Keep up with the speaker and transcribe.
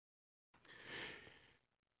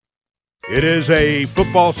It is a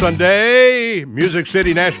football Sunday, Music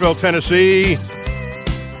City, Nashville, Tennessee.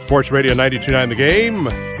 Sports Radio 92.9 The Game.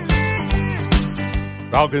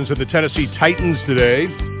 Falcons and the Tennessee Titans today.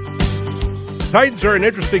 Titans are an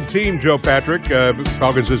interesting team, Joe Patrick,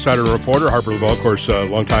 Falcons insider reporter. Harper, of course,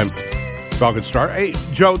 longtime Falcons star. Hey,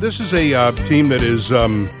 Joe, this is a team that is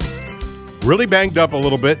really banged up a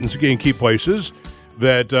little bit in key places.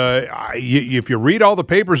 That if you read all the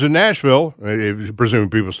papers in Nashville, presuming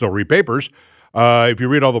people still read papers, if you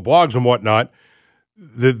read all the blogs and whatnot,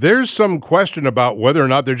 there's some question about whether or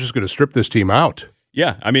not they're just going to strip this team out.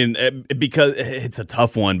 Yeah, I mean, because it's a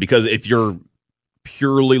tough one, because if you're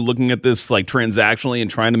purely looking at this like transactionally and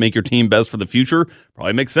trying to make your team best for the future,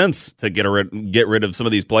 probably makes sense to get rid of some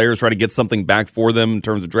of these players, try to get something back for them in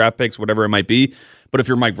terms of draft picks, whatever it might be. But if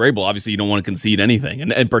you're Mike Vrabel, obviously you don't want to concede anything,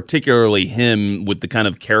 and particularly him with the kind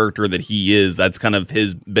of character that he is. That's kind of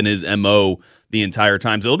been his MO the entire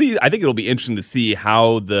time. So I think it'll be interesting to see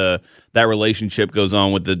how that relationship goes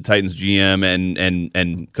on with the Titans GM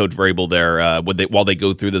and Coach Vrabel there while they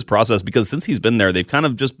go through this process. Because since he's been there, they've kind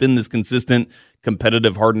of just been this consistent,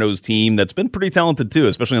 competitive, hard-nosed team that's been pretty talented too,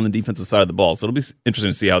 especially on the defensive side of the ball. So it'll be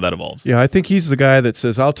interesting to see how that evolves. Yeah, I think he's the guy that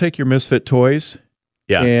says, "I'll take your misfit toys."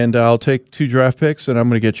 Yeah. And I'll take 2 draft picks, and I'm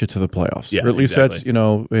going to get you to the playoffs. Yeah, or at least that's,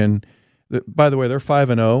 and by the way, they're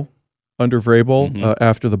 5-0 under Vrabel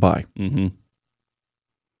after the bye. Mm-hmm.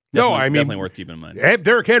 Definitely worth keeping in mind.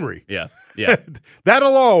 Derrick Henry. Yeah. That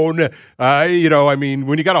alone,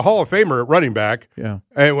 when you got a Hall of Famer at running back,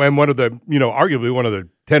 and one of the, arguably one of the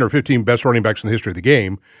 10 or 15 best running backs in the history of the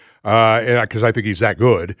game, because I think he's that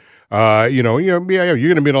good, you're going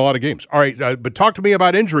to be in a lot of games. All right, but talk to me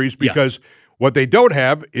about injuries, because what they don't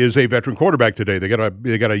have is a veteran quarterback today. They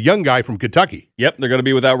got a young guy from Kentucky. Yep, they're going to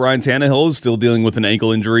be without Ryan Tannehill, who's still dealing with an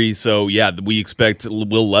ankle injury. So, we expect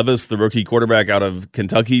Will Levis, the rookie quarterback out of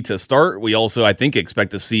Kentucky, to start. We also, I think,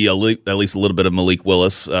 expect to see at least a little bit of Malik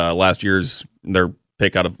Willis, last year's their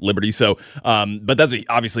pick out of Liberty. So, but that's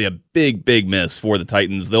obviously a big miss for the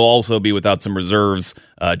Titans. They'll also be without some reserves,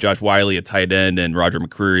 Josh Wiley at tight end and Roger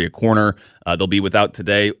McCreary at corner. They'll be without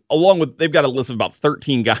today, along with they've got a list of about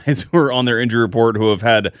 13 guys who are on their injury report who have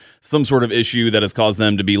had some sort of issue that has caused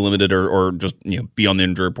them to be limited or just be on the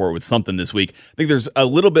injury report with something this week. I think there's a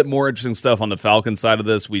little bit more interesting stuff on the Falcons side of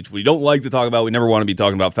this, which we don't like to talk about. We never want to be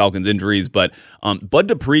talking about Falcons injuries, but Bud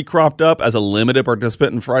Dupree cropped up as a limited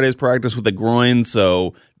participant in Friday's practice with a groin,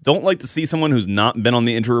 so don't like to see someone who's not been on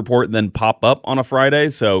the injury report then pop up on a Friday,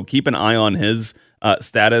 so keep an eye on his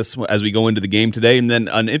status as we go into the game today. And then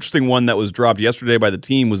an interesting one that was dropped yesterday by the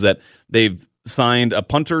team was that they've signed a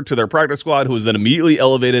punter to their practice squad who was then immediately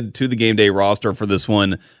elevated to the game day roster for this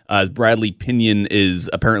one, as Bradley Pinion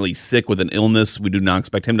is apparently sick with an illness. We do not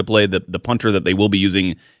expect him to play. The punter that they will be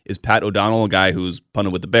using is Pat O'Donnell, a guy who's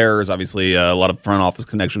punted with the Bears. Obviously, a lot of front office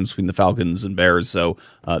connections between the Falcons and Bears. So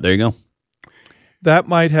there you go. That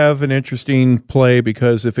might have an interesting play,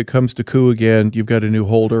 because if it comes to coup again, you've got a new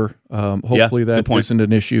holder. Hopefully that isn't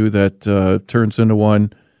an issue that turns into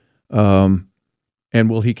one. And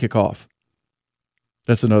will he kick off?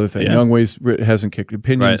 That's another thing. Yeah. Youngways hasn't kicked.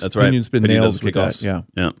 Opinion's been nailed with that.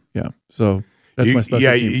 Yeah. So that's my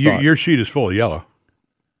special team's thought. Your sheet is full of yellow.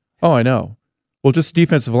 Oh, I know. Well, just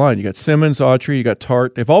defensive line. You got Simmons, Autry, you got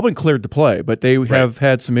Tart. They've all been cleared to play, but they have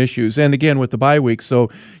had some issues. And again, with the bye week, so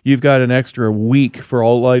you've got an extra week for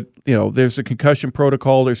all, there's a concussion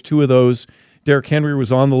protocol. There's 2 of those. Derrick Henry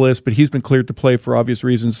was on the list, but he's been cleared to play for obvious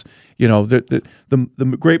reasons.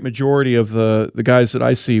 The great majority of the guys that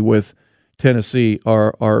I see with Tennessee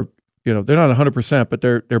are they're not 100%, but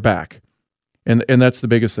they're back. And that's the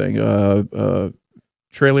biggest thing.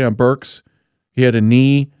 Treylon Burks, he had a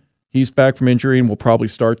knee. He's back from injury and will probably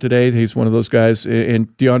start today. He's one of those guys. And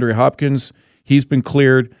DeAndre Hopkins, he's been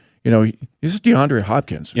cleared. This is DeAndre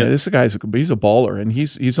Hopkins. Yep. This guy's he's a baller, and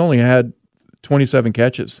he's only had 27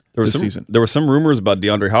 catches this season. There were some rumors about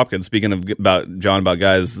DeAndre Hopkins. Speaking of about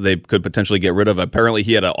guys they could potentially get rid of. Apparently,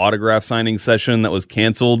 he had an autograph signing session that was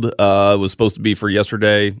canceled. It was supposed to be for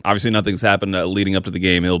yesterday. Obviously, nothing's happened leading up to the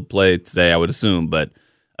game. He'll play today, I would assume, but.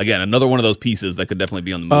 Again, another one of those pieces that could definitely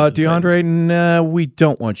be on the move. DeAndre, we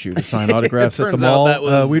don't want you to sign autographs at the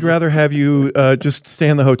mall. We'd rather have you just stay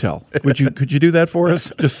in the hotel. Could you do that for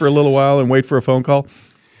us just for a little while and wait for a phone call?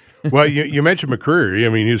 Well, you mentioned McCreary. I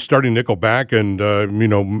mean, he's starting nickel back and,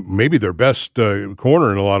 maybe their best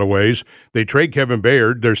corner in a lot of ways. They trade Kevin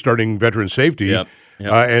Bayard, their starting veteran safety. Yep.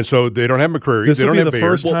 Yep. And so they don't have McCreary. This they will don't be have the Bayer.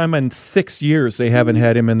 first time in 6 years they haven't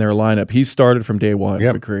had him in their lineup. He started from day one.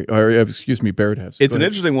 Yep. Baird has. It's an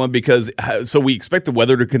interesting one because so we expect the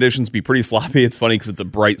weather conditions to be pretty sloppy. It's funny because it's a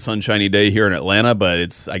bright, sunshiny day here in Atlanta,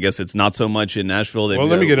 but I guess it's not so much in Nashville. Well,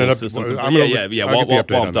 let me get an update.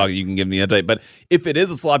 While I'm talking, you can give me the update. But if it is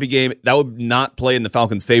a sloppy game, that would not play in the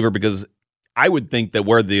Falcons' favor because I would think that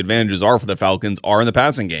where the advantages are for the Falcons are in the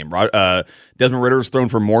passing game. Desmond Ritter's thrown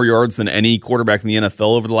for more yards than any quarterback in the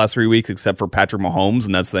NFL over the last 3 weeks, except for Patrick Mahomes,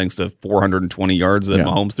 and that's thanks to 420 yards that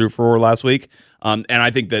Mahomes threw for last week. And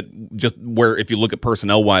I think that just where, if you look at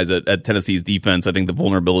personnel-wise at Tennessee's defense, I think the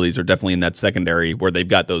vulnerabilities are definitely in that secondary where they've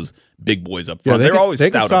got those big boys up front. They're always they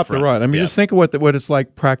stout can stop up front. the run. I mean, just think of what it's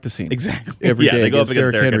like practicing exactly every day they go up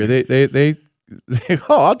against Derrick Henry. They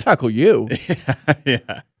I'll tackle you. yeah.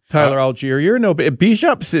 Tyler Algier, you're no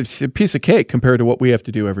Bijan's a piece of cake compared to what we have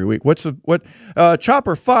to do every week.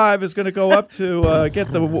 Chopper 5 is going to go up to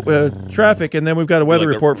get the traffic, and then we've got a weather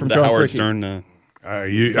report from John Howard Fricky. Stern. Are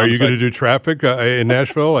you going to do traffic in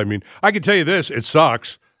Nashville? I mean, I can tell you this: it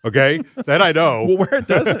sucks. Okay, that I know. Well,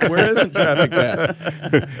 where isn't traffic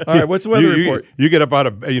bad? All right, what's the weather report? You get up out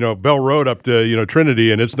of Bell Road up to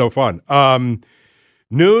Trinity, and it's no fun.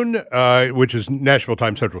 Noon, which is Nashville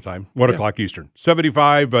time, Central time, 1 o'clock Eastern.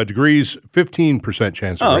 75 degrees, 15%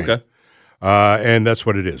 chance of rain. Okay. And that's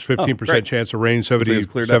what it is. 15% chance of rain,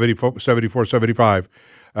 74, 75,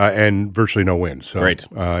 and virtually no wind. So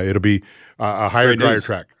it'll be a higher, drier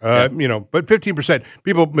track. But 15%,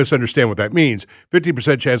 people misunderstand what that means.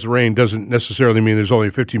 15% chance of rain doesn't necessarily mean there's only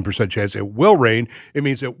a 15% chance it will rain. It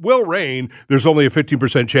means it will rain. There's only a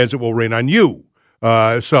 15% chance it will rain on you.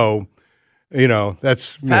 That's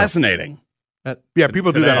fascinating.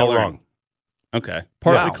 People do that all wrong. Okay.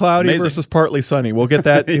 Partly cloudy versus partly sunny. We'll get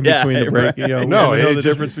that in between the break. Right. Know the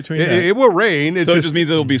difference between that. It will rain. It just means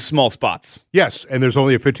it will be small spots. Yes, and there's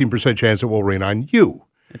only a 15% chance it will rain on you.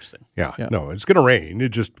 Interesting. Yeah. No, it's going to rain. It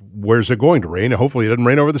just, where's it going to rain? And hopefully it doesn't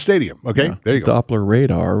rain over the stadium. Okay, there you go. Doppler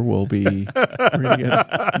radar will be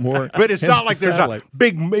more. But it's not like there's a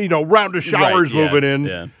big, round of showers moving in.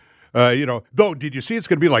 Yeah. Though, did you see it's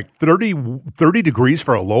going to be like 30 degrees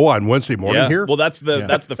for a low on Wednesday morning here? Well, that's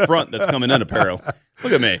the front that's coming in, apparel.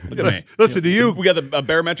 Look at me. Listen to you. We got a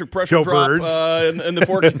barometric pressure Joe drop in the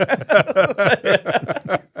forecast.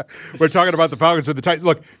 We're talking about the Falcons and the Titans.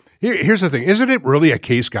 Look, here's the thing. Isn't it really a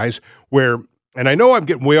case, guys, where, and I know I'm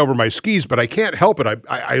getting way over my skis, but I can't help it.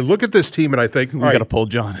 I look at this team and I think, we got to pull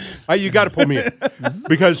John. You got to pull me in.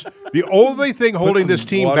 Because the only thing holding this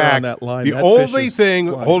team back,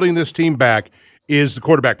 holding this team back is the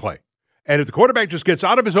quarterback play. And if the quarterback just gets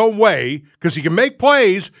out of his own way, because he can make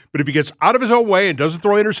plays, but if he gets out of his own way and doesn't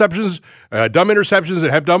throw interceptions, dumb interceptions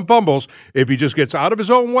and have dumb fumbles, if he just gets out of his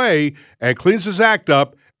own way and cleans his act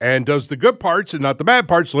up and does the good parts and not the bad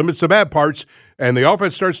parts, limits the bad parts, and the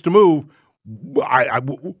offense starts to move,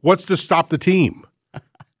 what's to stop the team?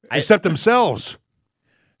 Except themselves.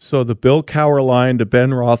 So the Bill Cowher line to Ben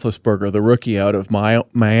Roethlisberger, the rookie out of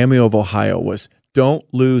Miami of Ohio, was, "Don't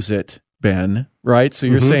lose it, Ben." Right? So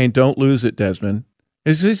you're saying, "Don't lose it, Desmond."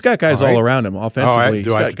 He's got guys all around him offensively.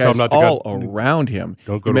 He's got guys all around him.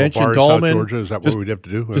 Don't go to a bar in South Georgia. Is that what we'd have to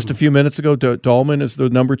do? Just a few minutes ago, Dahlman is the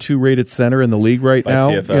number 2 rated center in the league right now.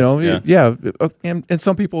 PFF, and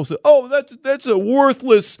some people say, "Oh, that's a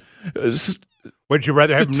worthless." Would you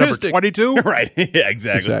rather have him number 22? Right. Yeah,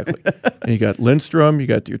 exactly. And you got Lindstrom. You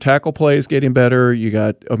got your tackle plays getting better. You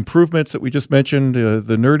got improvements that we just mentioned.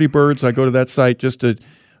 The Nerdy Birds. I go to that site just to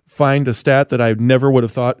find a stat that I never would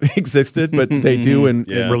have thought existed, but they do in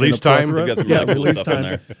release time. We've got some really cool stuff in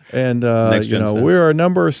there. And we are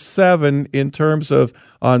number 7 in terms of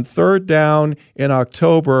on third down in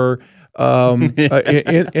October. In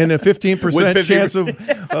a 15% chance of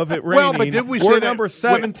it raining. Well, but did we say we're that number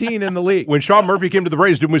 17 in the league. When Sean Murphy came to the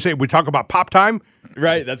Braves, didn't we say we talk about pop time?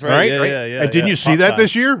 Right, that's right. Yeah. And didn't you see that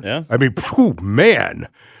this year? Yeah. I mean, man.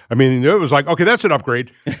 I mean, it was like, okay, that's an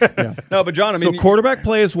upgrade. No, but John, so quarterback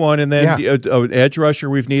play is one, and then an edge rusher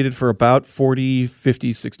we've needed for about 40,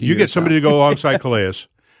 50, 60 years. You get somebody to go alongside Calais.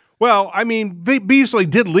 Well, I mean, Beasley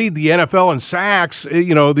did lead the NFL in sacks,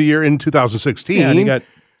 the year in 2016. Yeah, and he got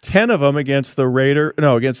 10 of them against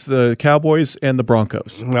the Cowboys and the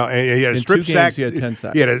Broncos. Well, he had a in strip 2 sack. games, he had 10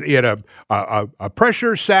 sacks. He had a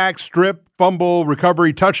pressure sack, strip, fumble,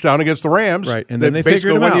 recovery, touchdown against the Rams. Right, and then they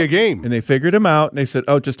figured him out. A game. And they figured him out, and they said,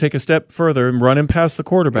 "Oh, just take a step further and run him past the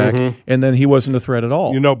quarterback." And then he wasn't a threat at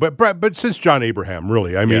all. But since John Abraham,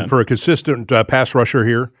 really, I mean, for a consistent pass rusher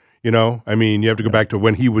here, I mean, you have to go back to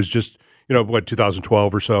when he was just.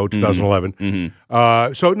 2012 or so, 2011.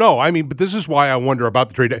 So, no, I mean, but this is why I wonder about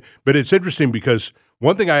the trade. But it's interesting because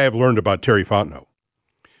one thing I have learned about Terry Fontenot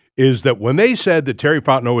is that when they said that Terry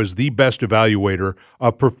Fontenot is the best evaluator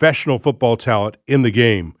of professional football talent in the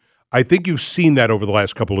game, I think you've seen that over the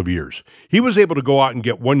last couple of years. He was able to go out and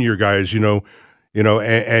get one-year guys,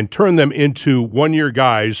 and turn them into one-year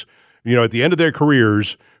guys, at the end of their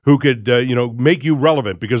careers who could, make you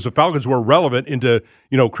relevant, because the Falcons were relevant into,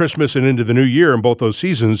 Christmas and into the new year in both those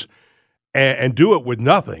seasons, and do it with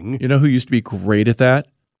nothing. You know who used to be great at that?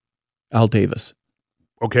 Al Davis.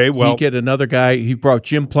 Okay, well. He'd get another guy. He brought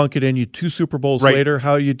Jim Plunkett in. You 2 Super Bowls right. later.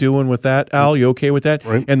 How are you doing with that, Al? You okay with that?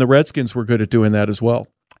 Right. And the Redskins were good at doing that as well.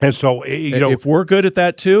 And so, if we're good at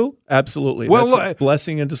that too, absolutely. Well, that's a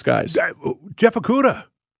blessing in disguise. Jeff Okudah.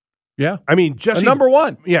 Yeah. I mean, Jesse. Number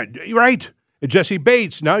one. Yeah, right. Jesse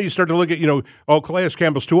Bates. Now you start to look at, Calais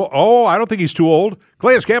Campbell's too old. Oh, I don't think he's too old.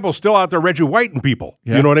 Calais Campbell's still out there Reggie Whiting people.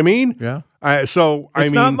 Yeah. You know what I mean? Yeah. It's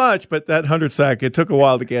not much, but that 100 sack, it took a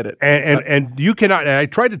while to get it. And you cannot, and I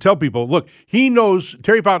tried to tell people, look, he knows,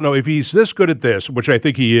 Terry Fontenot, if he's this good at this, which I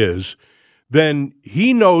think he is, then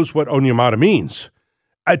he knows what Onyemata means.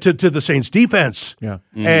 To the Saints defense. Yeah.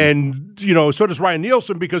 Mm-hmm. And, so does Ryan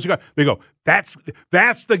Nielsen, because they go, that's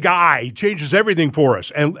the guy. He changes everything for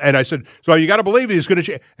us. And I said, so you got to believe he's going to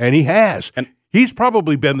change. And he has. And he's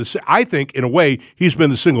probably been I think, in a way, he's been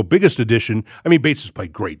the single biggest addition. I mean, Bates has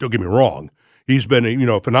played great. Don't get me wrong. He's been,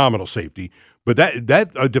 a phenomenal safety. But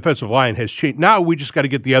that defensive line has changed. Now we just got to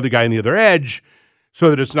get the other guy on the other edge, so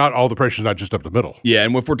that it's not all the pressure's not just up the middle. Yeah,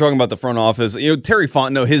 and if we're talking about the front office, Terry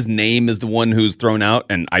Fontenot, his name is the one who's thrown out,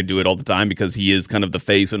 and I do it all the time because he is kind of the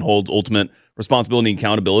face and holds ultimate responsibility and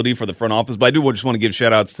accountability for the front office. But I do just want to give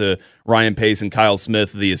shout-outs to Ryan Pace and Kyle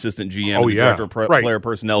Smith, the assistant GM and director of player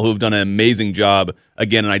personnel, who have done an amazing job,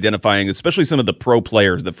 again, in identifying especially some of the pro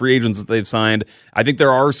players, the free agents that they've signed. I think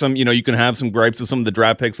there are some, you can have some gripes with some of the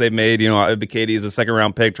draft picks they've made. Bikady is a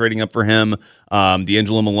second-round pick, trading up for him.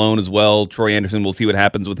 D'Angelo Malone as well. Troy Anderson, we'll see what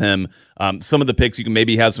happens with him. Some of the picks you can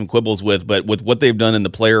maybe have some quibbles with, but with what they've done in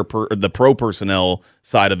the pro personnel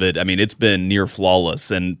side of it, I mean, it's been near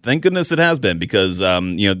flawless, and thank goodness it has been, because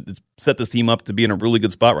it's set this team up to be in a really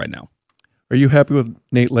good spot right now. Are you happy with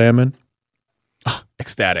Nate Landman?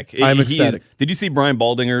 Ecstatic. I'm ecstatic. Did you see Brian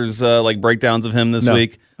Baldinger's breakdowns of him this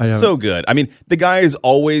week? I haven't. So good. I mean, the guy is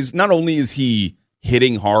always, not only is he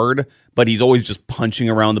hitting hard, but he's always just punching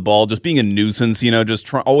around the ball, just being a nuisance,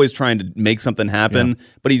 always trying to make something happen. Yeah.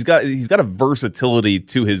 But he's got a versatility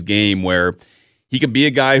to his game where he could be a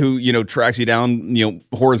guy who, tracks you down,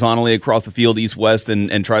 horizontally across the field, east-west,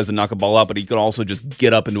 and tries to knock a ball out, but he could also just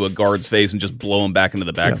get up into a guard's face and just blow him back into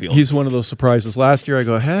the backfield. Yeah, he's one of those surprises. Last year I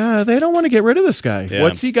go, they don't want to get rid of this guy. Yeah.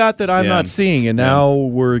 What's he got that I'm not seeing? And now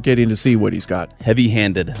we're getting to see what he's got.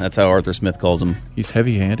 Heavy-handed. That's how Arthur Smith calls him. He's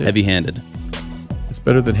heavy-handed? Heavy-handed. It's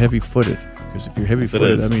better than heavy-footed. Because if you're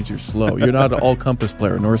heavy-footed, that means you're slow. You're not an all-compass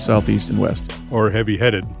player, north, south, east, and west. Or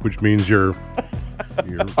heavy-headed, which means you're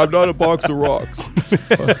I'm not a box of rocks.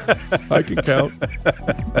 I can count.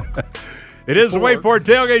 It is the FORD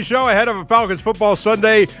Tailgate Show ahead of a Falcons football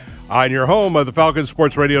Sunday on your home of the Falcons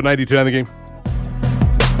Sports Radio 92 on the Game.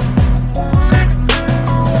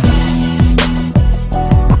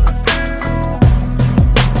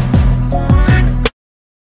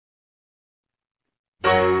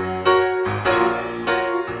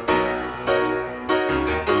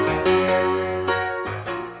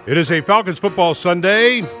 It is a Falcons football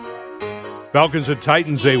Sunday. Falcons and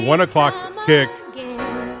Titans, a 1 o'clock kick.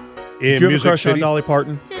 Did you have a crush on Dolly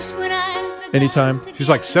Parton? Anytime? She's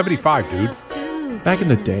like 75, dude. Back in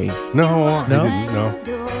the day. No. I didn't,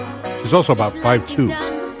 no. She's also about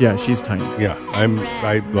 5'2". Yeah, she's tiny. Yeah, I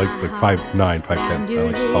like 5'9", 5'10". I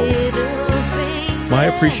like tall. My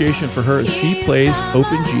appreciation for her is she plays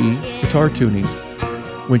open G guitar tuning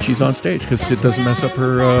when she's on stage, because it doesn't mess up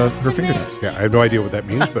her fingernails. Yeah, I have no idea what that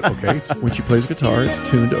means, but okay. When she plays guitar, it's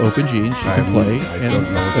tuned to open G, and she can play, and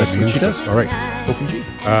that's what she does. All right, open G.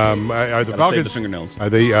 Are the Falcons? The fingernails. Are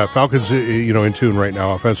the Falcons, in tune right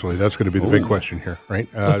now offensively? That's going to be the big question here, right?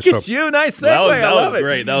 It's you, nice segue. I love was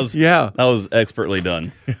great. It. That was expertly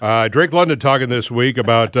done. Drake London talking this week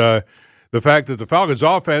about the fact that the Falcons'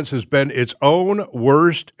 offense has been its own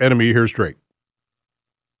worst enemy. Here's Drake.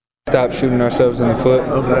 Stop shooting ourselves in the foot.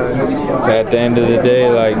 At the end of the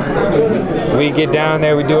day, we get down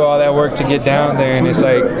there, we do all that work to get down there, and it's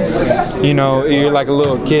you're like a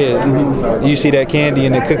little kid. You see that candy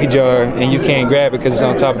in the cookie jar, and you can't grab it because it's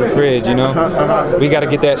on top of the fridge, We got to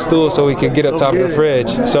get that stool so we can get up top of the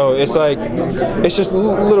fridge. So it's just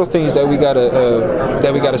little things that we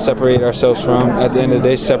gotta separate ourselves from. At the end of the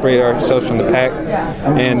day, separate ourselves from the pack.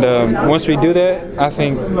 And once we do that, I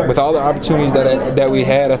think with all the opportunities that we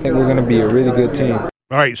had, I think we're going to be a really good team.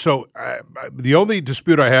 All right, so the only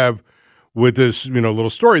dispute I have with this, little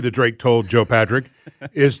story that Drake told Joe Patrick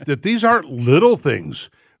is that these aren't little things.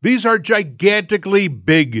 These are gigantically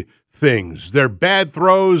big things. They're bad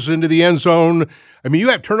throws into the end zone. I mean, you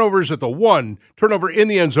have turnovers at the 1, turnover in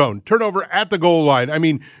the end zone, turnover at the goal line. I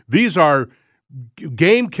mean, these are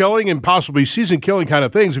game-killing and possibly season-killing kind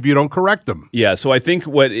of things if you don't correct them. Yeah, so I think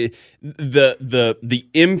the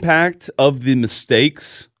impact of the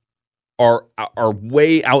mistakes are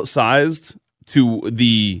way outsized to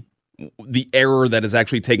the error that is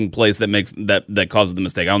actually taking place that causes the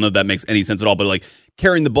mistake. I don't know if that makes any sense at all, but like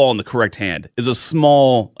carrying the ball in the correct hand is a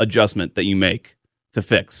small adjustment that you make to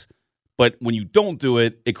fix. But when you don't do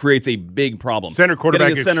it, it creates a big problem. Center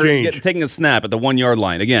quarterback exchange. Taking a snap at the 1 yard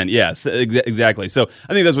line. Again, yes, exactly. So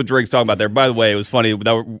I think that's what Drake's talking about there. By the way, it was funny.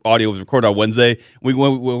 That audio was recorded on Wednesday. When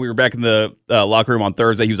we were back in the locker room on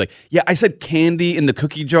Thursday, he was like, yeah, I said candy in the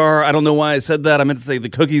cookie jar. I don't know why I said that. I meant to say the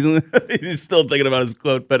cookies. He's still thinking about his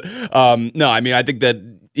quote. But no, I mean, I think that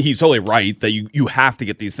he's totally right that you have to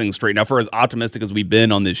get these things straight. Now, for as optimistic as we've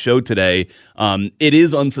been on this show today, it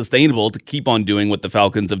is unsustainable to keep on doing what the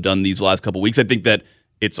Falcons have done these last couple weeks. I think that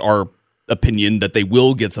it's our opinion that they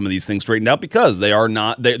will get some of these things straightened out because they're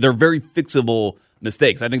very fixable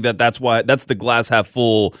mistakes. I think that's the glass half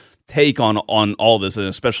full take on all this, and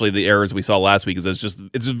especially the errors we saw last week. Is it's just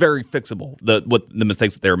very fixable, the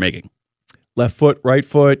mistakes that they were making. Left foot, right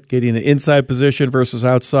foot, getting an inside position versus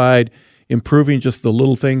outside, improving just the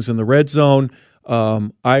little things in the red zone.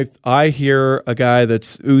 I hear a guy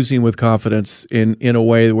that's oozing with confidence in a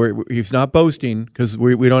way where he's not boasting because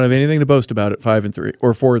we don't have anything to boast about at 5-3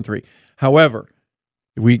 or 4-3. However,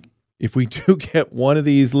 if we do get one of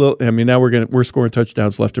these little, I mean, now we're scoring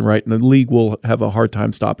touchdowns left and right, and the league will have a hard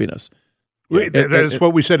time stopping us. That's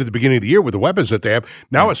what we said at the beginning of the year with the weapons that they have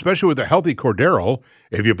now, especially with a healthy Cordero.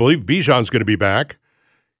 If you believe Bijan's going to be back,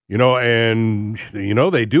 and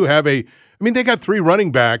they do have they got 3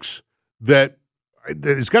 running backs that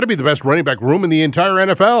it's got to be the best running back room in the entire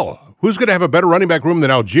NFL. Who's going to have a better running back room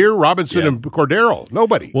than Algier, Robinson, and Cordero?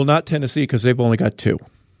 Nobody. Well, not Tennessee because they've only got 2.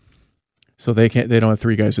 So they don't have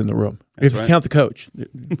 3 guys in the room. If you count the coach,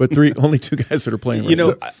 but only 2 guys that are playing.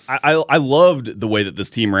 I loved the way that this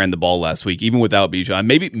team ran the ball last week, even without Bijan.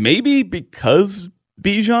 Maybe because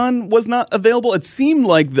Bijan was not available, it seemed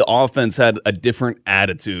like the offense had a different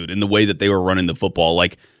attitude in the way that they were running the football.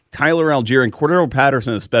 Like Tyler Algier and Cordero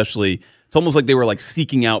Patterson especially, it's almost like they were like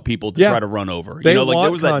seeking out people to try to run over. There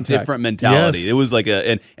was contact. That different mentality. Yes. It was like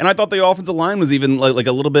and I thought the offensive line was even like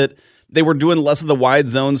a little bit. They were doing less of the wide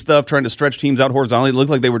zone stuff, trying to stretch teams out horizontally. It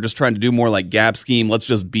looked like they were just trying to do more like gap scheme. Let's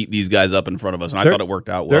just beat these guys up in front of us. And I thought it worked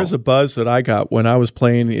out well. There's a buzz that I got when I was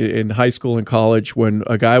playing in high school and college when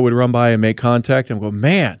a guy would run by and make contact and go,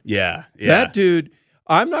 man, that dude,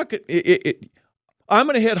 I'm not going to I'm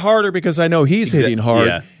going to hit harder because I know he's hitting hard.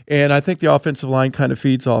 Yeah. And I think the offensive line kind of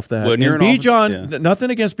feeds off that. Well, and Bijan, nothing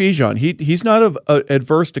against Bijan. He's not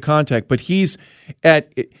adverse to contact, but he's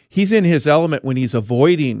in his element when he's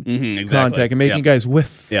avoiding contact and making guys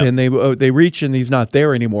whiff, and they reach and he's not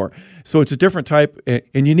there anymore. So it's a different type,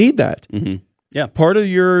 and you need that. Mm-hmm. Yeah. Part of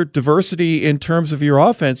your diversity in terms of your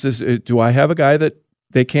offense is, do I have a guy that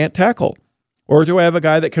they can't tackle? Or do I have a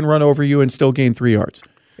guy that can run over you and still gain 3 yards?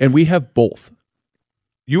 And we have both.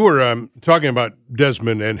 You were talking about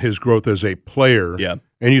Desmond and his growth as a player. Yeah.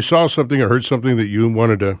 And you saw something or heard something that you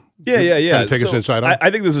wanted to kind of take us inside on? I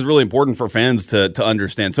think this is really important for fans to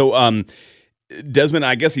understand. So Desmond,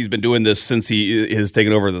 I guess he's been doing this since he has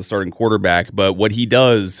taken over as the starting quarterback, but what he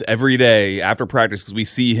does every day after practice, because we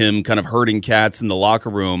see him kind of herding cats in the locker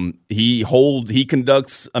room, he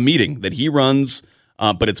conducts a meeting that he runs,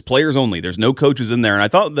 but it's players only. There's no coaches in there. And I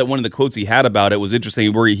thought that one of the quotes he had about it was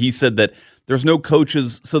interesting, where he said that there's no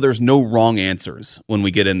coaches, so there's no wrong answers when we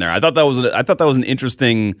get in there. I thought that was an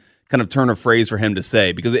interesting kind of turn of phrase for him to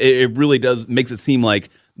say, because it really makes it seem like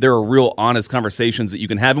there are real honest conversations that you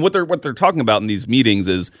can have. And what they're talking about in these meetings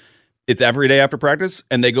is it's every day after practice,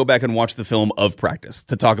 and they go back and watch the film of practice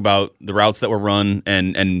to talk about the routes that were run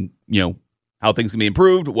and how things can be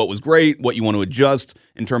improved, what was great, what you want to adjust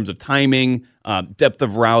in terms of timing, depth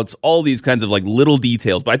of routes, all these kinds of like little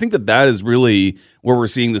details. But I think that is really where we're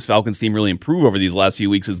seeing this Falcons team really improve over these last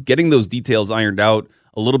few weeks, is getting those details ironed out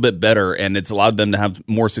a little bit better, and it's allowed them to have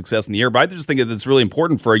more success in the air. But I just think that it's really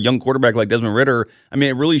important for a young quarterback like Desmond Ridder. I mean,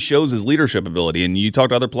 it really shows his leadership ability, and you talk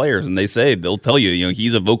to other players, and they'll tell you,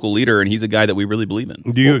 he's a vocal leader, and he's a guy that we really believe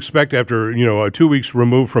in. Do you expect after, 2 weeks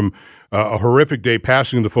removed from a horrific day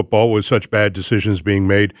passing the football with such bad decisions being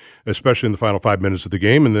made, especially in the final 5 minutes of the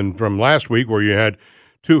game, and then from last week where you had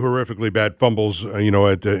 2 horrifically bad fumbles, in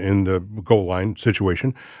the goal line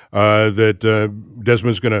situation, that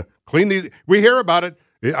Desmond's going to clean these? We hear about it.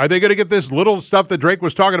 Are they going to get this little stuff that Drake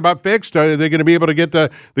was talking about fixed? Are they going to be able to get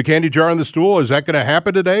the candy jar on the stool? Is that going to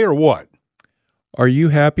happen today or what? Are you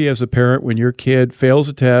happy as a parent when your kid fails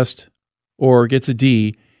a test or gets a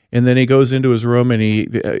D, and then he goes into his room and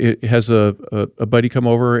he has a buddy come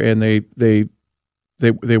over and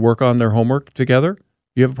they work on their homework together?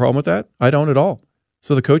 You have a problem with that? I don't at all.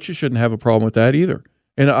 So the coaches shouldn't have a problem with that either.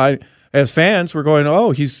 And as fans, we're going,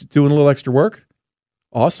 oh, he's doing a little extra work?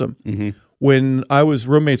 Awesome. Mm-hmm. When I was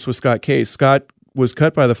roommates with Scott Case, Scott was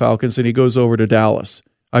cut by the Falcons and he goes over to Dallas.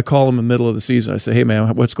 I call him in the middle of the season. I say, hey,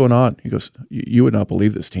 man, what's going on? He goes, you would not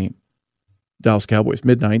believe this team. Dallas Cowboys,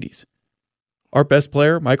 mid-90s. Our best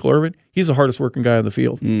player, Michael Irvin, he's the hardest working guy on the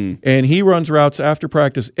field. And he runs routes after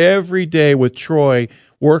practice every day with Troy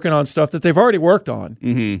working on stuff that they've already worked on.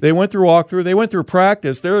 Mm-hmm. They went through walkthrough. They went through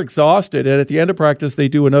practice. They're exhausted. And at the end of practice, they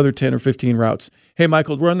do another 10 or 15 routes. Hey,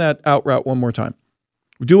 Michael, run that out route one more time.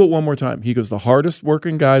 Do it one more time. He goes, the hardest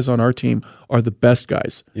working guys on our team are the best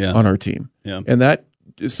guys on our team. Yeah. And that,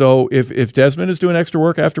 so if Desmond is doing extra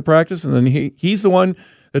work after practice and then he's the one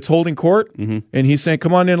that's holding court, and he's saying,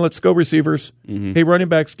 come on in, let's go, receivers. Hey, running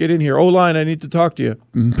backs, get in here. O-line, I need to talk to you.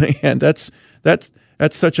 Man, that's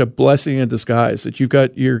such a blessing in disguise that you've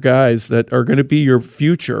got your guys that are going to be your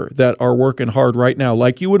future that are working hard right now,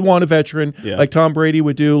 like you would want a veteran, like Tom Brady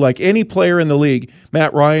would do, like any player in the league.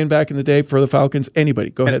 Matt Ryan back in the day for the Falcons, anybody.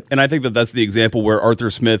 Go ahead. And I think that's the example where Arthur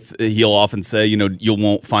Smith, he'll often say, you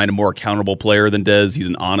won't find a more accountable player than Dez. He's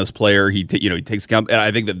an honest player. He takes account. And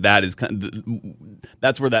I think that is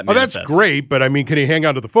that's where that manifests. That's great, but I mean, can he hang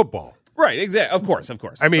on to the football? Right, exactly. Of course.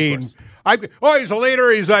 I mean, he's a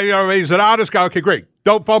leader. He's an honest guy. Okay, great.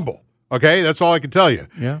 Don't fumble. Okay, that's all I can tell you.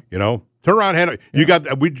 Yeah. Turn around, handle.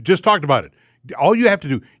 Yeah. We just talked about it. All you have to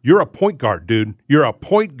do, you're a point guard, dude. You're a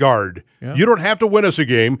point guard. Yeah. You don't have to win us a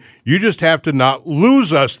game. You just have to not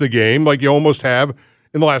lose us the game like you almost have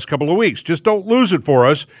in the last couple of weeks. Just don't lose it for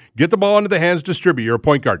us. Get the ball into the hands, distribute. You're a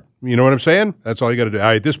point guard. You know what I'm saying? That's all you got to do. All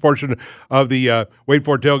right, this portion of the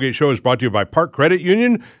FORD Tailgate Show is brought to you by Park Credit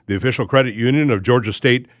Union, the official credit union of Georgia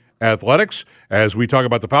State Athletics. As we talk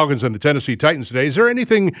about the Falcons and the Tennessee Titans today, is there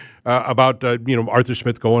anything about Arthur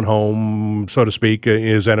Smith going home, so to speak,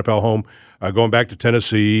 his NFL home, going back to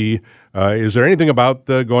Tennessee? Is there anything about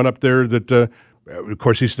going up there that, of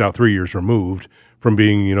course, he's now 3 years removed from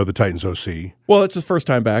being, the Titans OC? Well, it's his first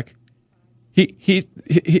time back. He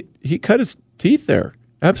cut his teeth there.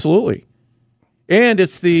 Absolutely. And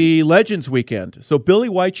it's the Legends weekend. So Billy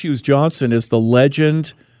White Shoes Johnson is the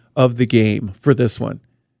legend of the game for this one.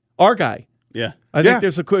 Our guy. Yeah. I think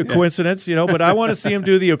there's a coincidence, but I want to see him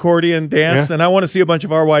do the accordion dance, and I want to see a bunch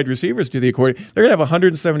of our wide receivers do the accordion. They're going to have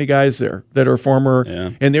 170 guys there that are former,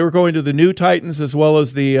 and they were going to the new Titans as well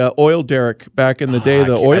as the oil derrick back in the day,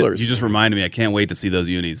 the Oilers. You just reminded me. I can't wait to see those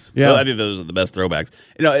unis. Yeah. I think those are the best throwbacks.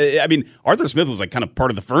 Arthur Smith was like kind of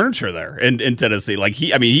part of the furniture there in Tennessee. Like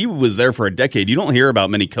he was there for a decade. You don't hear about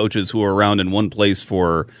many coaches who are around in one place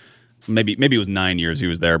for maybe it was 9 years he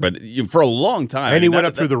was there, but for a long time. And he went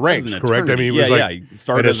up through the ranks, correct? I mean, he was he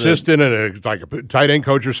started an assistant and a tight end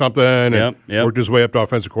coach or something, and worked his way up to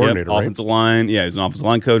offensive coordinator, right? Offensive line. Yeah, he was an offensive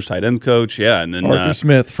line coach, tight ends coach. Yeah, and then Arthur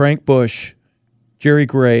Smith, Frank Bush, Jerry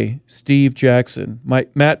Gray, Steve Jackson,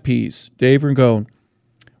 Matt Pease, Dave Rangone,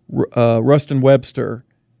 Rustin Webster,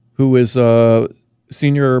 who is a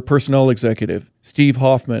senior personnel executive, Steve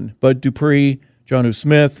Hoffman, Bud Dupree, Jonnu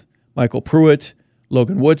Smith, Michael Pruitt,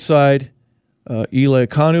 Logan Woodside, Eli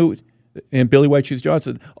Kanu, and Billy White Shoes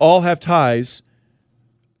Johnson all have ties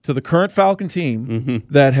to the current Falcon team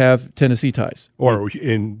that have Tennessee ties. Or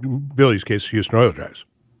in Billy's case, Houston Oilers ties.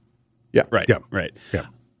 Yeah. Right. Yeah. Right. Yeah.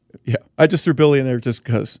 I just threw Billy in there just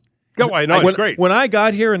because. No, I know. It's great. When I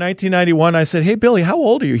got here in 1991, I said, hey, Billy, how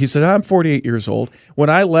old are you? He said, I'm 48 years old. When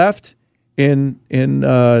I left in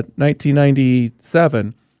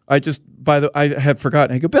 1997, I had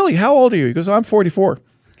forgotten. I go, Billy, how old are you? He goes, I'm 44.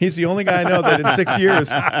 He's the only guy I know that in 6 years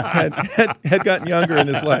had gotten younger in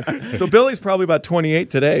his life. So Billy's probably about 28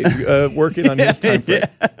 today, working on his time frame.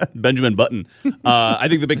 Benjamin Button. I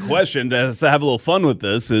think the big question to have a little fun with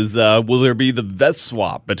this is, will there be the vest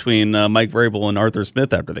swap between Mike Vrabel and Arthur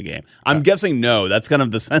Smith after the game? I'm guessing no. That's kind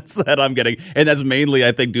of the sense that I'm getting, and that's mainly,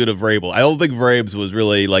 I think, due to Vrabel. I don't think Vrabes was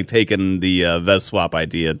really taking the vest swap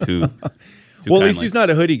idea too well, kindly. At least he's not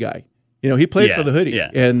a hoodie guy. He played for the hoodie,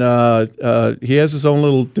 and he has his own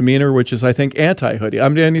little demeanor, which is, I think, anti-hoodie.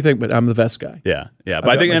 I'm anything, but I'm the vest guy. Yeah. But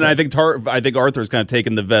I think Arthur's kind of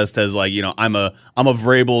taken the vest as I'm a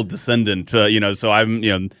Vrabel descendant, so I'm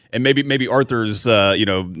and maybe Arthur's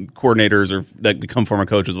coordinators or that become former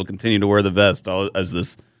coaches will continue to wear the vest as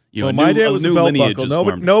this my day was a belt lineage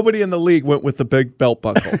buckle. Nobody in the league went with the big belt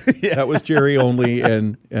buckle. Yeah. That was Jerry only,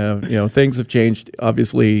 and things have changed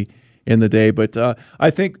obviously in the day. But I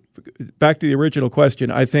think back to the original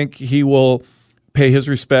question, I think he will pay his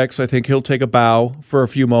respects. I think he'll take a bow for a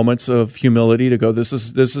few moments of humility to go, this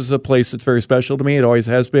is a place that's very special to me. It always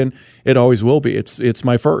has been. It always will be. It's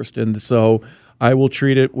my first. And so I will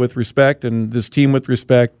treat it with respect and this team with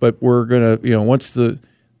respect, but we're going to, once the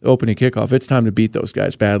opening kickoff, it's time to beat those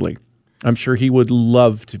guys badly. I'm sure he would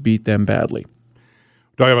love to beat them badly.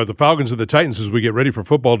 Talking about the Falcons and the Titans as we get ready for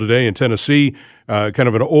football today in Tennessee, kind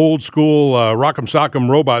of an old school rock'em sock'em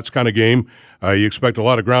robots kind of game. You expect a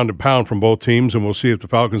lot of ground and pound from both teams, and we'll see if the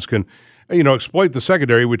Falcons can, exploit the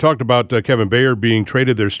secondary. We talked about Kevin Bayard being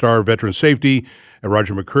traded, their star veteran safety, and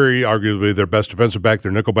Roger McCreary, arguably their best defensive back,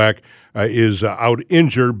 their nickelback, is out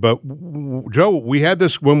injured. But, Joe, we had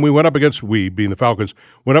this when we went up against, we being the Falcons,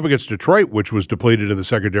 went up against Detroit, which was depleted in the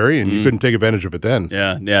secondary, and you couldn't take advantage of it then.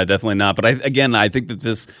 Yeah, definitely not. But I think that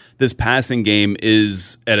this passing game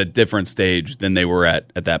is at a different stage than they were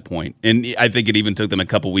at that point. And I think it even took them a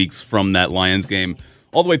couple weeks from that Lions game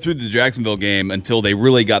all the way through the Jacksonville game until they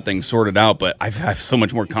really got things sorted out. But I have so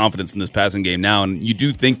much more confidence in this passing game now, and you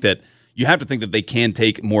have to think that they can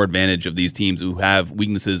take more advantage of these teams who have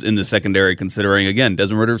weaknesses in the secondary, considering, again,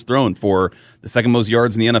 Desmond Ritter's thrown for the second most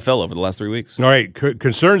yards in the NFL over the last 3 weeks. All right,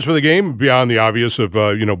 concerns for the game beyond the obvious of,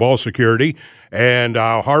 ball security, and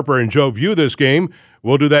Harper and Joe view this game.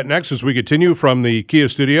 We'll do that next as we continue from the Kia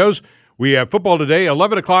Studios. We have football today,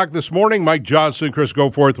 11 o'clock this morning. Mike Johnson, Chris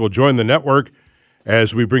Goforth will join the network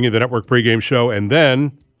as we bring you the network pregame show, and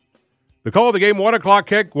then the call of the game, 1 o'clock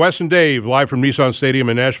kick, Wes and Dave, live from Nissan Stadium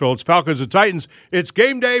in Nashville. It's Falcons and Titans. It's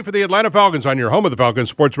game day for the Atlanta Falcons on your home of the Falcons,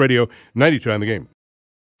 Sports Radio 92 on the game.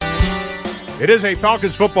 It is a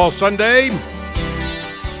Falcons football Sunday.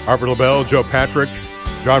 Harper LaBelle, Joe Patrick,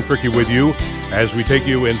 John Fricky with you as we take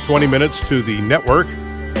you in 20 minutes to the network.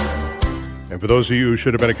 And for those of you who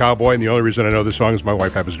should have been a cowboy, and the only reason I know this song is my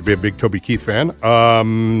wife happens to be a big Toby Keith fan,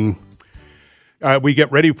 we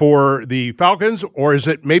get ready for the Falcons, or is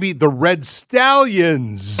it maybe the Red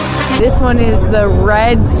Stallions? This one is the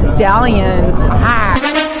Red Stallions.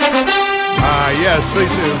 Yes.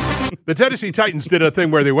 The Tennessee Titans did a thing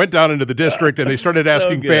where they went down into the district and they started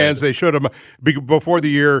asking fans. They showed them before the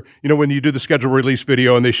year, when you do the schedule release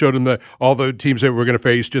video, and they showed them all the teams that we're going to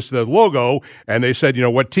face, just the logo, and they said,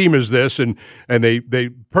 what team is this? And they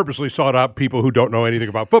purposely sought out people who don't know anything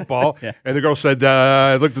about football. Yeah. And the girl said,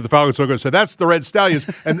 I looked at the Falcons logo and said, that's the Red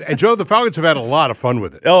Stallions. and Joe, the Falcons have had a lot of fun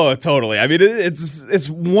with it. Oh, totally. I mean, it's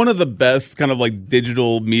one of the best kind of like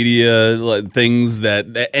digital media things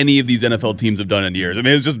that any of these NFL teams have done in years. I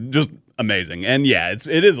mean, it's just amazing. And yeah,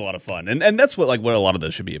 it is a lot of fun. And that's what a lot of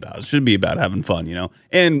this should be about. It should be about having fun,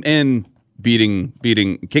 and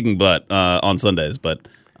kicking butt on Sundays. But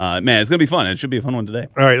man, it's going to be fun. It should be a fun one today.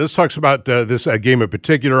 All right, let's talk about this game in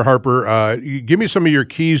particular, Harper. Give me some of your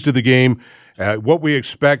keys to the game, what we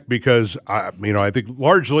expect, because I think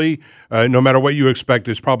largely, no matter what you expect,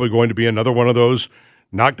 it's probably going to be another one of those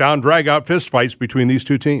knockdown, drag-out fistfights between these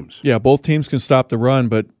two teams. Yeah, both teams can stop the run,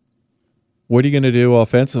 but what are you going to do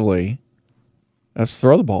offensively? That's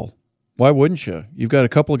throw the ball. Why wouldn't you? You've got a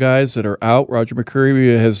couple of guys that are out. Roger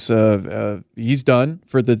McCreary he's done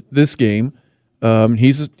for this game.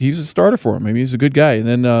 He's a starter for him. I mean, he's a good guy. And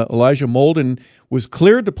then Elijah Molden was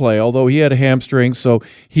cleared to play, although he had a hamstring, so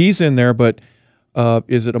he's in there. But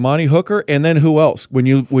is it Amani Hooker? And then who else? When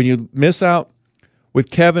you miss out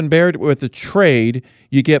with Kevin Bayard with the trade,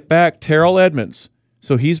 you get back Terrell Edmonds,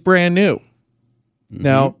 so he's brand new. Mm-hmm.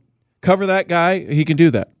 Now, cover that guy, he can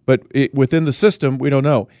do that. But within the system, we don't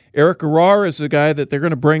know. Eric Garrar is a guy that they're going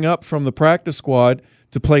to bring up from the practice squad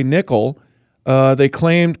to play nickel. They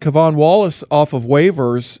claimed Kevon Wallace off of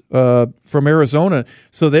waivers from Arizona.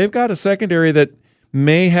 So they've got a secondary that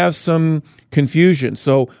may have some confusion.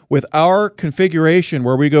 So with our configuration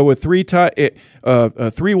where we go with three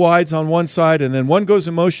wides on one side and then one goes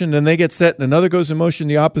in motion and they get set and another goes in motion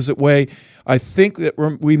the opposite way, I think that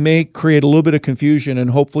we may create a little bit of confusion, and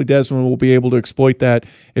hopefully Desmond will be able to exploit that,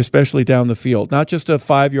 especially down the field. Not just a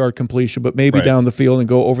 5-yard completion, but maybe down the field and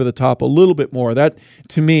go over the top a little bit more. That,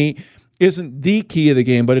 to me, isn't the key of the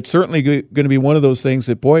game, but it's certainly going to be one of those things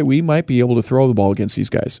that, boy, we might be able to throw the ball against these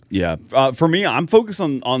guys. Yeah. For me, I'm focused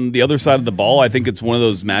on the other side of the ball. I think it's one of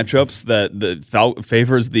those matchups that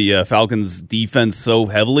favors the Falcons' defense so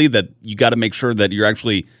heavily that you got to make sure that you're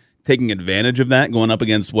actually taking advantage of that, going up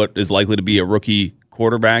against what is likely to be a rookie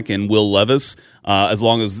quarterback in Will Levis, as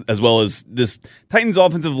well as this Titans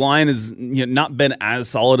offensive line has not been as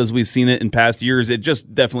solid as we've seen it in past years. It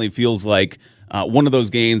just definitely feels like one of those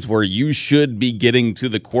games where you should be getting to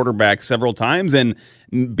the quarterback several times. And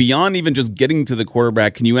beyond even just getting to the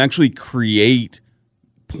quarterback, can you actually create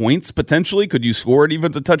points potentially? Could you score it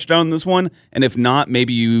even to touchdown in this one? And if not,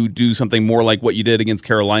 maybe you do something more like what you did against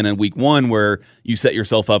Carolina in week 1, where you set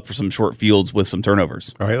yourself up for some short fields with some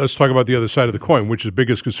turnovers. All right, let's talk about the other side of the coin, which is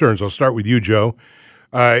biggest concerns. I'll start with you, Joe.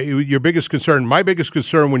 Your biggest concern, my biggest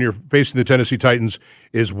concern when you're facing the Tennessee Titans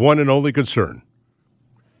is one and only concern.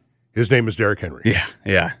 His name is Derrick Henry.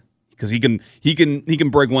 Yeah. Because he can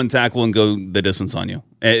break one tackle and go the distance on you.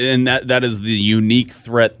 And that is the unique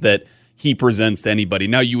threat that he presents to anybody.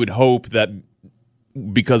 Now, you would hope that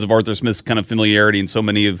because of Arthur Smith's kind of familiarity and so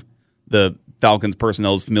many of the Falcons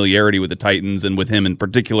personnel's familiarity with the Titans and with him in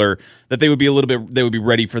particular, that they would be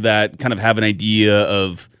ready for that, kind of have an idea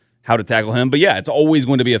of how to tackle him. But yeah, it's always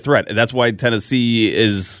going to be a threat. And that's why Tennessee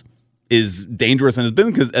is dangerous and has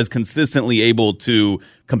been as consistently able to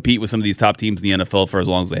compete with some of these top teams in the NFL for as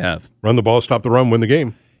long as they have. Run the ball, stop the run, win the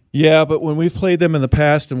game. Yeah, but when we've played them in the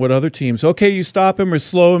past and what other teams, okay, you stop him or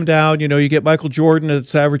slow him down. You get Michael Jordan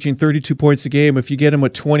that's averaging 32 points a game. If you get him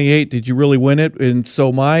at 28, did you really win it? And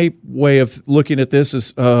so my way of looking at this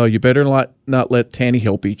is you better not let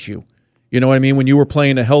Tannehill beat you. You know what I mean? When you were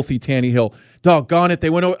playing a healthy Tannehill, doggone it, they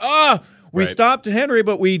went over. We stopped Henry,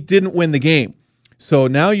 but we didn't win the game. So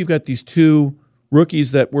now you've got these two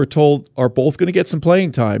rookies that we're told are both going to get some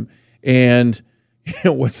playing time. And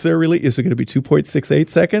what's their really? Is it going to be 2.68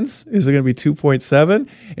 seconds? Is it going to be 2.7?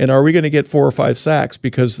 And are we going to get 4 or 5 sacks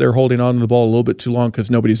because they're holding on to the ball a little bit too long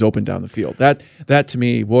because nobody's open down the field? That to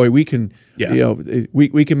me, boy, we can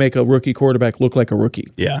we can make a rookie quarterback look like a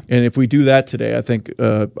rookie. Yeah. And if we do that today, I think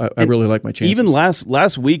I really like my chances. Even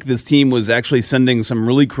last week, this team was actually sending some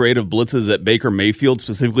really creative blitzes at Baker Mayfield,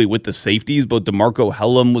 specifically with the safeties. Both DeMarco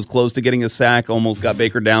Hellum was close to getting a sack, almost got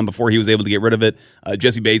Baker down before he was able to get rid of it.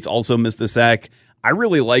 Jesse Bates also missed a sack. I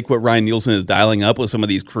really like what Ryan Nielsen is dialing up with some of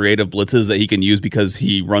these creative blitzes that he can use because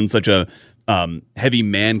he runs such a heavy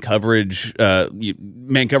man coverage,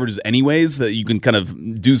 anyways, that you can kind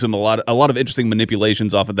of do a lot of interesting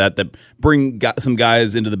manipulations off of that bring some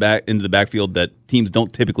guys into the backfield that teams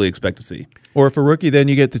don't typically expect to see. Or if a rookie, then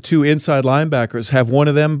you get the 2 inside linebackers, have one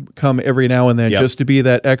of them come every now and then just to be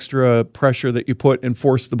that extra pressure that you put and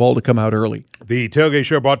force the ball to come out early. The Tailgate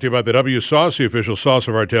Show brought to you by the W Sauce, the official sauce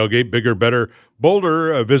of our tailgate. Bigger, better,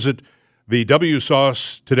 bolder. Visit the W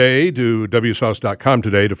Sauce today, to WSauce.com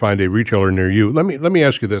today to find a retailer near you. Let me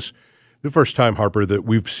ask you this. The first time, Harper, that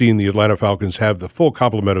we've seen the Atlanta Falcons have the full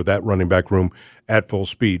complement of that running back room at full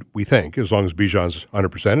speed, we think, as long as Bijan's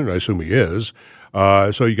 100%, and I assume he is.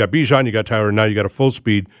 So you got Bijan, you got Tyler, now you got a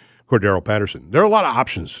full-speed Cordero Patterson. There are a lot of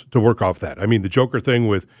options to work off that. I mean, the Joker thing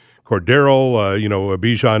with Cordero,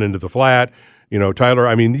 Bijan into the flat, Tyler.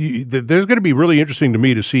 I mean, there's going to be really interesting to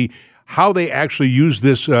me to see how they actually use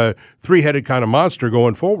this three-headed kind of monster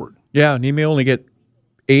going forward. Yeah, and he may only get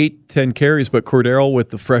 8-10 carries, but Cordero with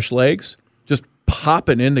the fresh legs, just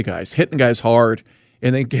popping into guys, hitting guys hard,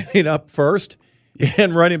 and then getting up first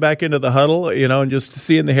and running back into the huddle, and just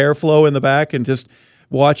seeing the hair flow in the back and just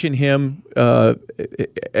watching him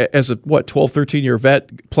as a 12, 13-year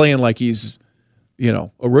vet playing like he's, a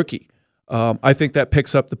rookie. I think that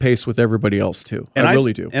picks up the pace with everybody else too. And I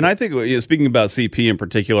really do. And I think, speaking about CP in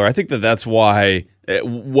particular, I think that's why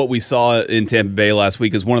what we saw in Tampa Bay last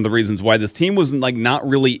week is one of the reasons why this team was not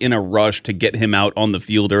really in a rush to get him out on the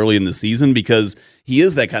field early in the season, because he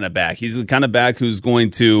is that kind of back. He's the kind of back who's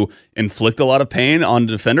going to inflict a lot of pain on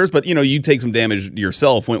defenders, but you take some damage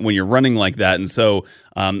yourself when you're running like that. And so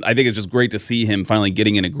I think it's just great to see him finally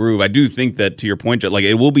getting in a groove. I do think that, to your point,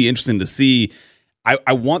 it will be interesting to see.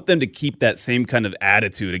 I want them to keep that same kind of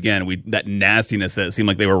attitude again. That nastiness that it seemed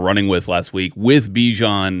like they were running with last week, with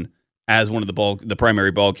Bijan as one of the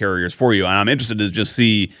primary ball carriers for you. And I'm interested to just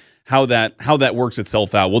see how that works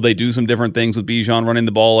itself out. Will they do some different things with Bijan running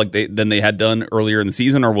the ball than they had done earlier in the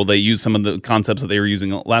season, or will they use some of the concepts that they were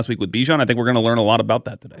using last week with Bijan? I think we're going to learn a lot about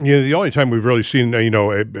that today. Yeah, the only time we've really seen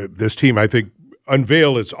this team, I think,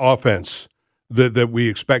 unveil its offense that we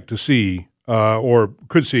expect to see. Or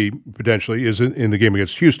could see potentially is in the game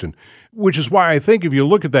against Houston, which is why I think if you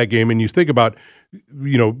look at that game and you think about,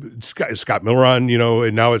 Scott Miller on,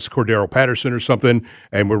 and now it's Cordero Patterson or something,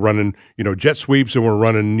 and we're running, jet sweeps and we're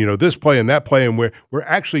running, this play and that play, and we're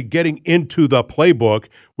actually getting into the playbook,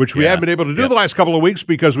 which we haven't been able to do the last couple of weeks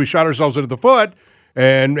because we shot ourselves into the foot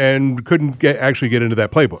and couldn't actually get into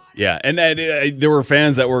that playbook. Yeah, and there were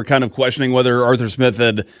fans that were kind of questioning whether Arthur Smith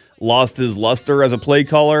had lost his luster as a play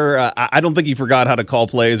caller. I don't think he forgot how to call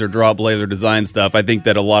plays or draw plays or design stuff. I think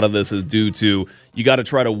that a lot of this is due to you got to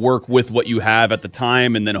try to work with what you have at the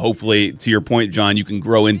time, and then hopefully, to your point, John, you can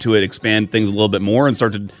grow into it, expand things a little bit more, and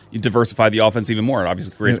start to diversify the offense even more. It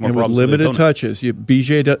obviously creates more problems. With limited touches.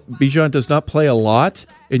 Bijan does not play a lot,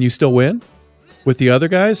 and you still win. With the other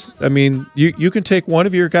guys, I mean, you can take one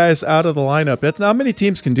of your guys out of the lineup. That's not many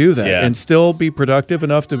teams can do that and still be productive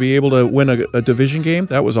enough to be able to win a division game.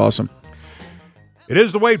 That was awesome. It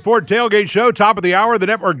is the FORD Tailgate Show, top of the hour. The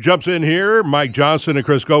network jumps in here. Mike Johnson and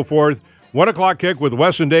Chris Goforth. 1 o'clock kick with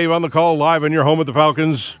Wes and Dave on the call, live in your home of the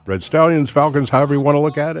Falcons. Red Stallions, Falcons, however you want to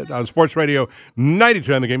look at it. On Sports Radio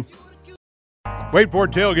 92 on the game.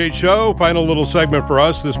 FORD Tailgate Show, final little segment for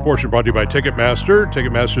us. This portion brought to you by Ticketmaster.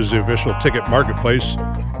 Ticketmaster is the official ticket marketplace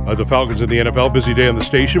of the Falcons and the NFL. Busy day on the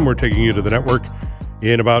station. We're taking you to the network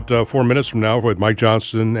in about 4 minutes from now with Mike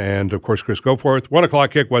Johnson and, of course, Chris Goforth. 1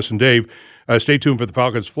 o'clock kick, Wes and Dave. Stay tuned for the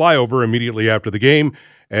Falcons flyover immediately after the game.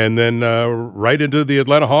 And then right into the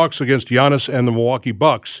Atlanta Hawks against Giannis and the Milwaukee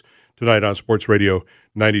Bucks tonight on Sports Radio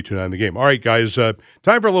 92.9 the game. All right, guys,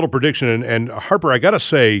 time for a little prediction. And Harper, I got to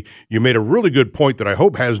say, you made a really good point that I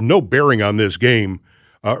hope has no bearing on this game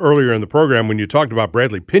earlier in the program when you talked about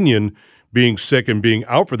Bradley Pinion being sick and being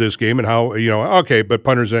out for this game and how, okay, but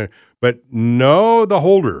punters, but no, the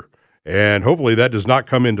holder. And hopefully that does not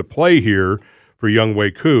come into play here for Young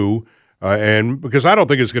Wei Koo. And because I don't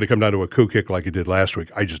think it's going to come down to a Koo kick like it did last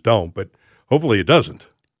week. I just don't, but hopefully it doesn't.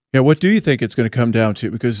 Yeah, what do you think it's going to come down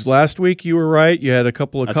to? Because last week you were right. You had a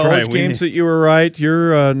couple of college games that you were right.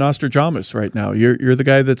 You're Nostradamus right now. You're the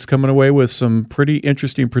guy that's coming away with some pretty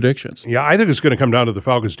interesting predictions. Yeah, I think it's going to come down to the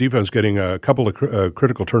Falcons' defense getting a couple of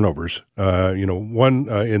critical turnovers. One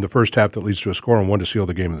in the first half that leads to a score and one to seal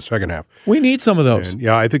the game in the second half. We need some of those. And,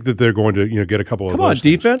 I think that they're going to get a couple of those. Come on,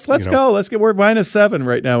 defense. Let's go. We're -7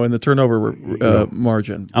 right now in the turnover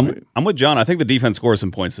margin. I'm with John. I think the defense scores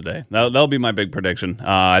some points today. That'll be my big prediction.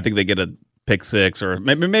 I think they get a pick six or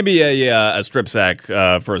maybe a strip sack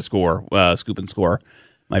for a score, scoop and score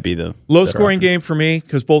might be the low-scoring game for me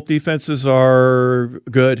because both defenses are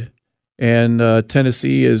good, and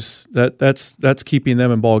Tennessee is that's keeping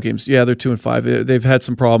them in ball games. Yeah, they're 2-5. They've had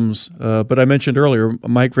some problems, but I mentioned earlier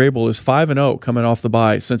Mike Vrabel is 5-0 coming off the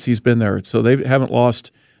bye since he's been there, so they haven't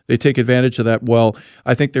lost. They take advantage of that well.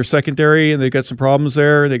 I think they're secondary, and they've got some problems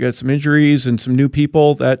there. They got some injuries and some new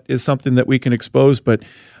people. That is something that we can expose. But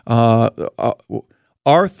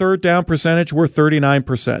our third down percentage, we're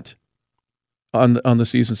 39% on the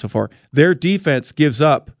season so far. Their defense gives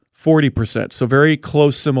up 40%, so very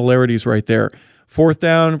close similarities right there. Fourth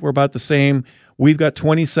down, we're about the same. We've got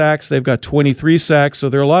 20 sacks. They've got 23 sacks, so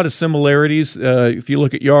there are a lot of similarities if you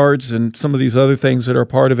look at yards and some of these other things that are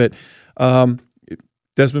part of it.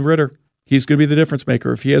 Desmond Ridder, he's going to be the difference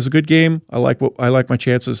maker. If he has a good game, I like my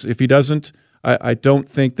chances. If he doesn't, I don't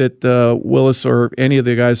think that Willis or any of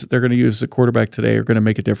the guys that they're going to use at quarterback today are going to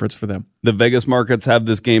make a difference for them. The Vegas markets have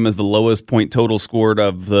this game as the lowest point total scored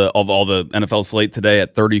of all the NFL slate today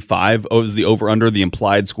at 35. Oh, is the over-under. The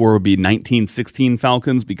implied score would be 19-16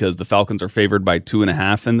 Falcons because the Falcons are favored by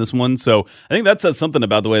 2.5 in this one. So I think that says something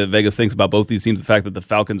about the way that Vegas thinks about both these teams. The fact that the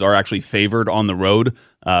Falcons are actually favored on the road.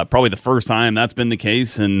 Probably the first time that's been the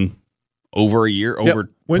case in over a year,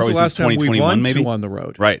 when's the last time we won maybe? 2 on the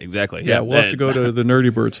road? Right, exactly. Yeah, we'll have to go to the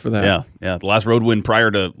Nerdy Birds for that. Yeah. The last road win prior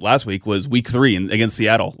to last week was week 3 against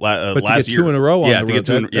Seattle but last to get 2 in a row on the road. Get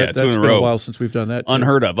two in a row. That's been a while since we've done that, too.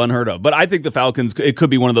 Unheard of. But I think the Falcons, it could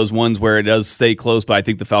be one of those ones where it does stay close, but I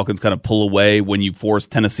think the Falcons kind of pull away when you force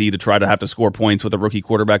Tennessee to try to have to score points with a rookie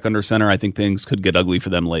quarterback under center. I think things could get ugly for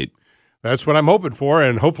them late. That's what I'm hoping for,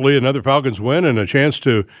 and hopefully another Falcons win and a chance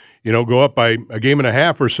to, go up by a game and a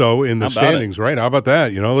half or so in the standings, right? How about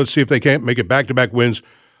that? Let's see if they can't make it back-to-back wins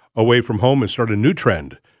away from home and start a new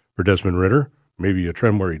trend for Desmond Ridder. Maybe a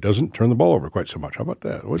trend where he doesn't turn the ball over quite so much. How about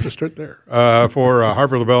that? We'll just start there. For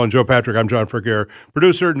Harper LaBelle and Joe Patrick, I'm John Frickair.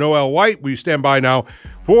 Producer Noel White. We stand by now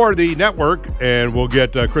for the network, and we'll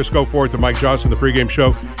get Chris Goforth and Mike Johnson, the pregame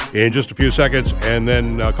show, in just a few seconds, and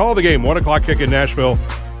then call the game, 1 o'clock kick in Nashville,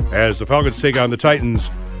 as the Falcons take on the Titans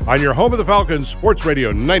on your home of the Falcons, Sports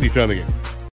Radio 92 on the game.